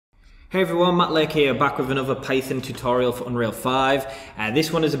Hey everyone, MattLakeTA here, back with another Python tutorial for Unreal 5.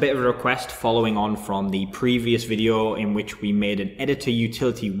 This one is a bit of a request following on from the previous video in which we made an editor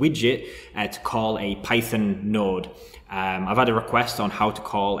utility widget to call a Python node. I've had a request on how to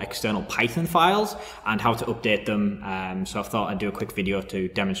call external Python files and how to update them, so I thought I'd do a quick video to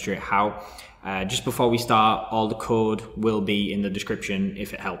demonstrate how. Just before we start, all the code will be in the description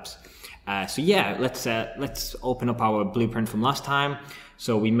if it helps. So yeah, let's open up our blueprint from last time.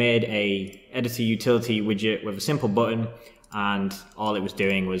 So we made a editor utility widget with a simple button, and all it was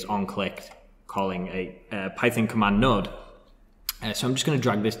doing was on-click calling a Python command node. So I'm just going to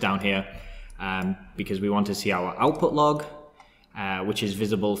drag this down here because we want to see our output log, which is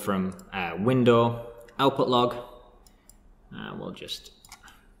visible from window output log. We'll just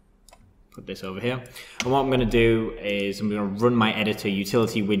put this over here. And what I'm going to do is I'm going to run my editor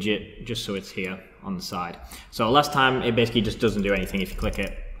utility widget just so it's here on the side. So last time it basically just doesn't do anything. If you click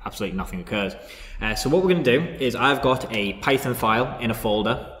it, absolutely nothing occurs. So what we're going to do is I've got a Python file in a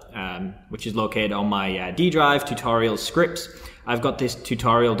folder which is located on my D drive, tutorials, scripts. I've got this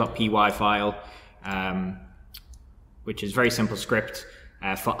tutorial.py file which is very simple script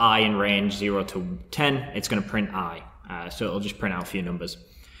for I in range 0 to 10. It's going to print I, so it'll just print out a few numbers.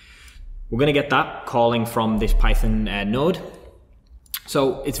 We're going to get that calling from this Python node.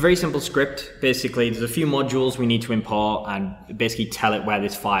 So it's a very simple script. Basically, there's a few modules we need to import and basically tell it where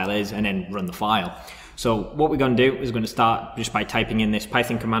this file is and then run the file. So what we're going to do is we're going to start just by typing in this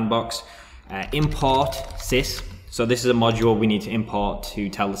Python command box, import sys. So this is a module we need to import to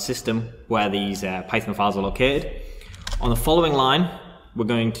tell the system where these Python files are located. On the following line, we're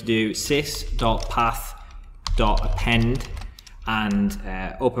going to do sys.path.append and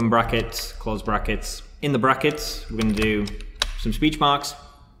open brackets, close brackets. In the brackets, we're going to do some speech marks.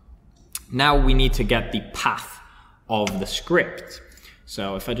 Now we need to get the path of the script.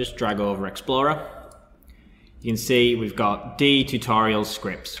 So if I just drag over Explorer, you can see we've got D tutorial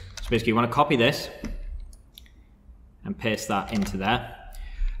scripts. So basically you want to copy this and paste that into there.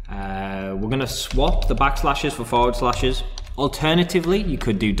 We're going to swap the backslashes for forward slashes. Alternatively, you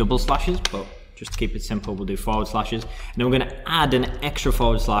could do double slashes, but just to keep it simple, we'll do forward slashes. And then we're going to add an extra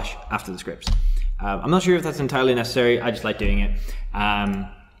forward slash after the scripts. I'm not sure if that's entirely necessary, I just like doing it. And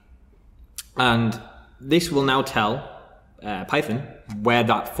this will now tell Python where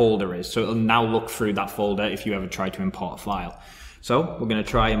that folder is. So it'll now look through that folder if you ever try to import a file. So we're going to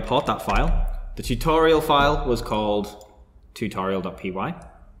try import that file. The tutorial file was called tutorial.py.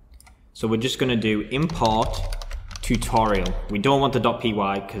 So we're just going to do import tutorial. We don't want the .py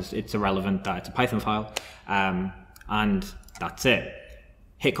because it's irrelevant that it's a Python file. And that's it.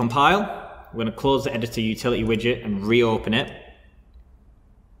 Hit compile. We're going to close the editor utility widget and reopen it. Let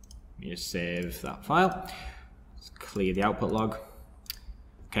me just save that file. Let's clear the output log.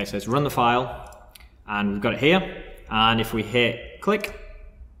 Okay, so let's run the file, and we've got it here. And if we hit click,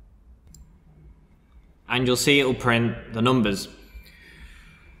 and you'll see it'll print the numbers.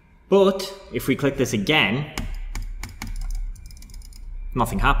 But if we click this again,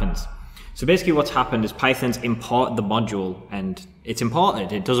 nothing happens. So basically what's happened is Python's imported the module and it's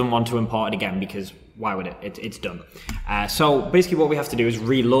imported. It doesn't want to import it again because why would it? It's done. So basically what we have to do is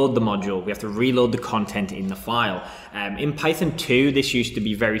reload the module. We have to reload the content in the file. In Python 2, this used to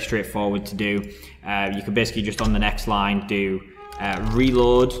be very straightforward to do. You could basically just on the next line do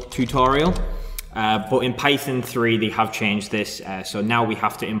reload tutorial. But in Python 3, they have changed this. So now we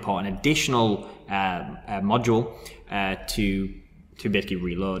have to import an additional module to basically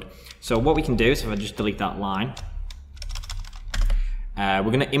reload. So what we can do is if I just delete that line, we're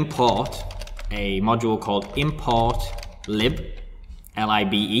going to import a module called importlib,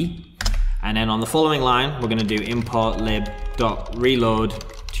 L-I-B-E, and then on the following line we're going to do importlib.reload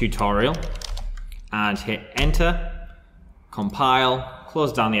tutorial and hit enter, compile,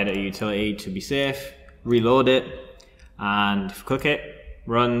 close down the editor utility to be safe, reload it, and if you click it,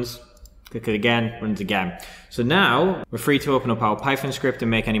 runs. Click it again, runs again. So now we're free to open up our Python script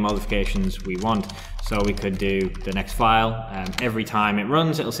and make any modifications we want. So we could do the next file. Every time it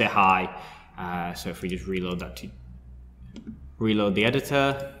runs, it'll say hi. So if we just reload that to reload the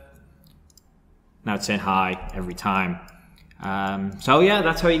editor, now it's saying hi every time. So yeah,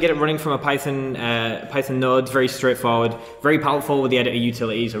 that's how you get it running from a Python node. Very straightforward, very powerful with the editor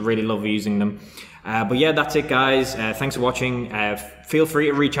utilities. I really love using them. But yeah, that's it guys. Thanks for watching. Feel free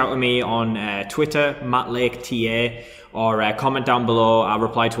to reach out to me on Twitter, MattLakeTA, or comment down below. I'll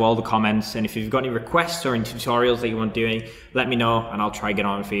reply to all the comments. And if you've got any requests or any tutorials that you want doing, let me know and I'll try to get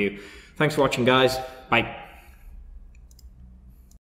on for you. Thanks for watching guys. Bye.